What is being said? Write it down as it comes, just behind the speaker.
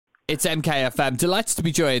It's MKFM. Delighted to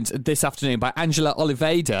be joined this afternoon by Angela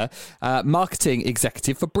Oliveira, Marketing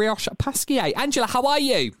Executive for Brioche Pasquier. Angela, how are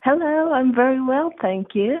you? Hello, I'm very well,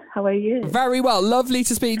 thank you. How are you? Very well. Lovely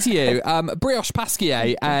to speak to you. Brioche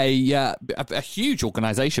Pasquier, a huge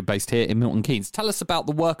organisation based here in Milton Keynes. Tell us about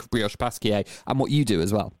the work of Brioche Pasquier and what you do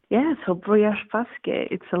as well. Yeah, so Brioche Pasquier,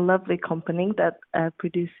 it's a lovely company that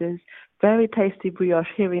produces very tasty brioche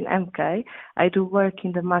here in MK. I do work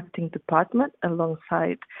in the marketing department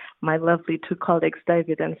alongside my lovely two colleagues,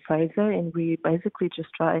 David and Fraser, and we basically just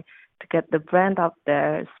try to get the brand out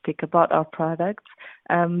there, speak about our products,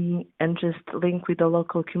 and just link with the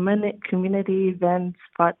local community events,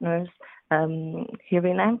 partners here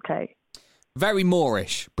in MK. Very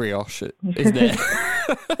Moorish brioche, isn't it?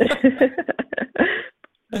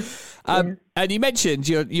 And you mentioned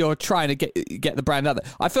you're trying to get the brand out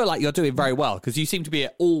there. I feel like you're doing very well because you seem to be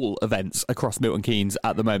at all events across Milton Keynes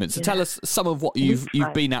at the moment. So tell us some of what you've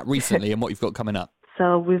been at recently and what you've got coming up.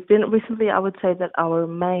 So we've been recently, I would say that our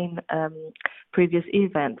main previous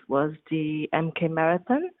event was the MK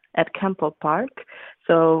Marathon at Campo Park.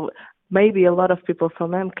 So maybe a lot of people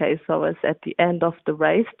from MK saw us at the end of the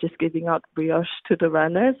race, just giving out brioche to the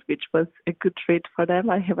runners, which was a good treat for them.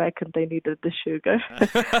 I reckon they needed the sugar.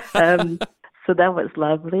 So that was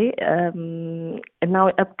lovely. And now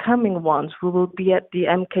upcoming ones, we will be at the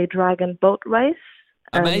MK Dragon boat race.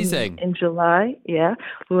 Amazing. In July, yeah.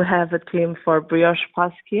 We'll have a team for Brioche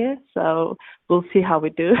Pasquier, so we'll see how we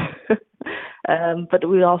do. But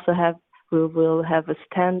we will have a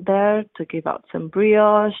stand there to give out some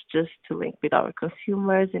brioche, just to link with our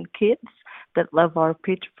consumers and kids that love our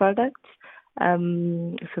peach products.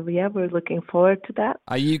 So yeah, we're looking forward to that.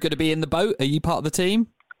 Are you going to be in the boat? Are you part of the team?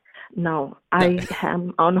 No, I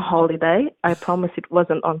am on holiday. I promise it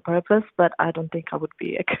wasn't on purpose, but I don't think I would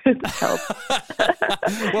be a good help.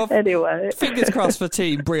 Well, anyway. Fingers crossed for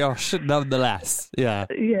Team Brioche nonetheless. Yeah.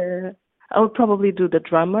 Yeah. I'll probably do the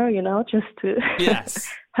drummer, just to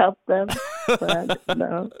help them. But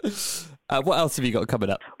no. What else have you got coming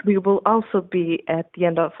up? We will also be at the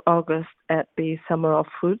end of August at the Summer of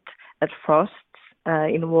Food at Frost's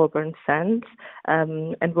in Woburn Sands.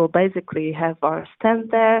 And we'll basically have our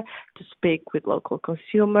stand there to speak with local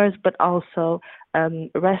consumers, but also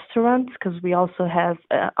restaurants, because we also have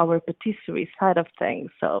our patisserie side of things.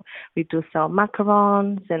 So we do sell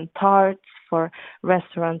macarons and tarts for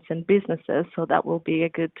restaurants and businesses. So that will be a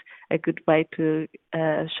good way to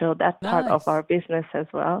show that part of our business as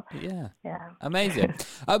well. Yeah. Amazing.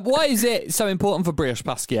 Why is it so important for Brioche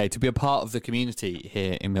Pasquier to be a part of the community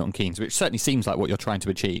here in Milton Keynes, which certainly seems like what you're trying to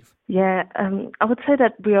achieve? Yeah, I would say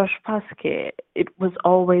that Brioche Pasquier, it was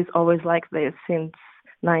always like this since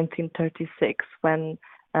 1936 when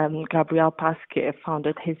Gabriel Pasquier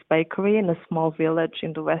founded his bakery in a small village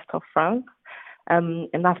in the west of France.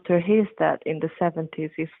 And after his death in the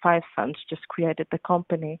 70s, his 5 sons just created the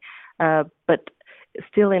company. But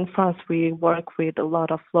still in France, we work with a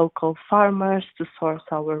lot of local farmers to source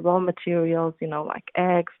our raw materials, like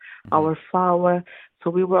eggs, our flour. So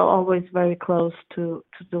we were always very close to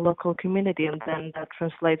the local community. And then that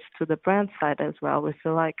translates to the brand side as well. We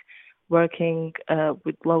feel like working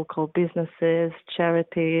with local businesses,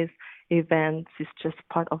 charities, events is just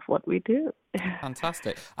part of what we do.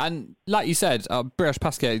 Fantastic. And like you said, Brioche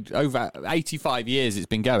Pasquier, over 85 years it's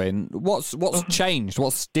been going. What's changed?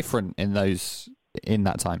 What's different in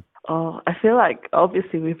that time? Oh, I feel like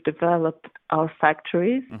obviously we've developed our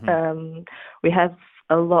factories. We have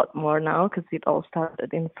a lot more now because it all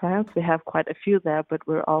started in France. We have quite a few there, but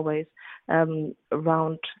we're always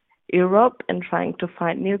around Europe and trying to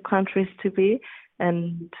find new countries to be.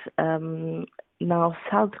 And now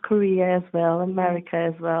South Korea as well, America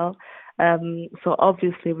as well. So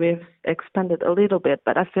obviously we've expanded a little bit,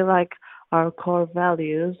 but I feel like our core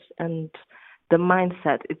values and the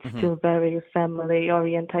mindset, it's still very family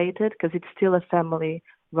orientated because it's still a family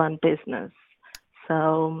run business.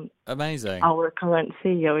 So amazing. Our current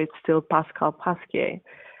CEO is still Pascal Pasquier.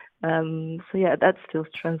 So yeah, that still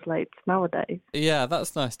translates nowadays. Yeah,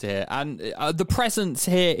 that's nice to hear. And the presence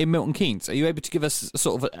here in Milton Keynes, are you able to give us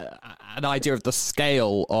sort of an idea of the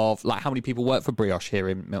scale of like how many people work for Brioche here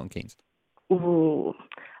in Milton Keynes? Ooh,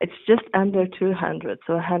 it's just under 200,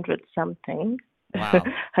 so 100 something. Wow.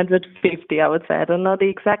 150, I would say. I don't know the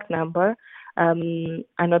exact number. I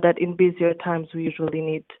know that in busier times we usually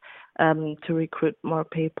need to recruit more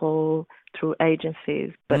people through agencies,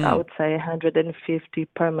 but I would say 150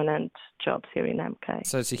 permanent jobs here in MK.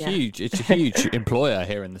 So it's a huge employer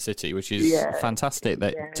here in the city, which is fantastic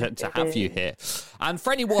to have you here. And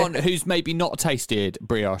for anyone who's maybe not tasted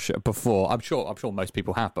brioche before, I'm sure most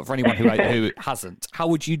people have, but for anyone who hasn't, how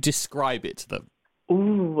would you describe it to them?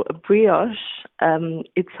 Ooh, brioche.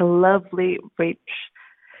 It's a lovely, rich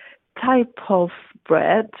type of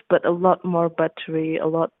bread, but a lot more buttery, a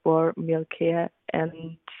lot more milkier,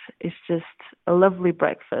 and it's just a lovely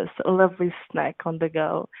breakfast, a lovely snack on the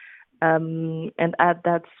go. And add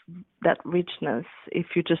that richness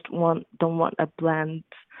if you just don't want a bland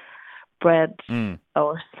bread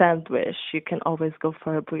or sandwich. You can always go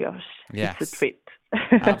for a brioche. Yes. It's a treat.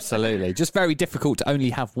 Absolutely. Just very difficult to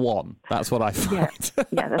only have one. That's what I find.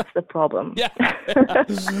 Yeah, that's the problem. Yeah.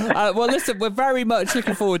 Well, listen, we're very much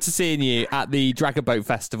looking forward to seeing you at the Dragon Boat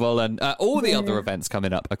Festival and all the other events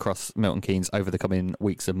coming up across Milton Keynes over the coming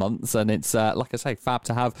weeks and months. And it's, like I say, fab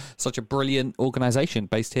to have such a brilliant organisation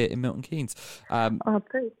based here in Milton Keynes. Thank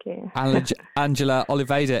you. Angela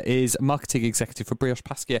Oliveira is Marketing Executive for Brioche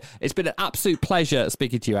Pasquier. It's been an absolute pleasure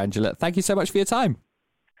speaking to you, Angela. Thank you so much for your time.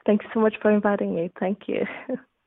 Thanks so much for inviting me. Thank you.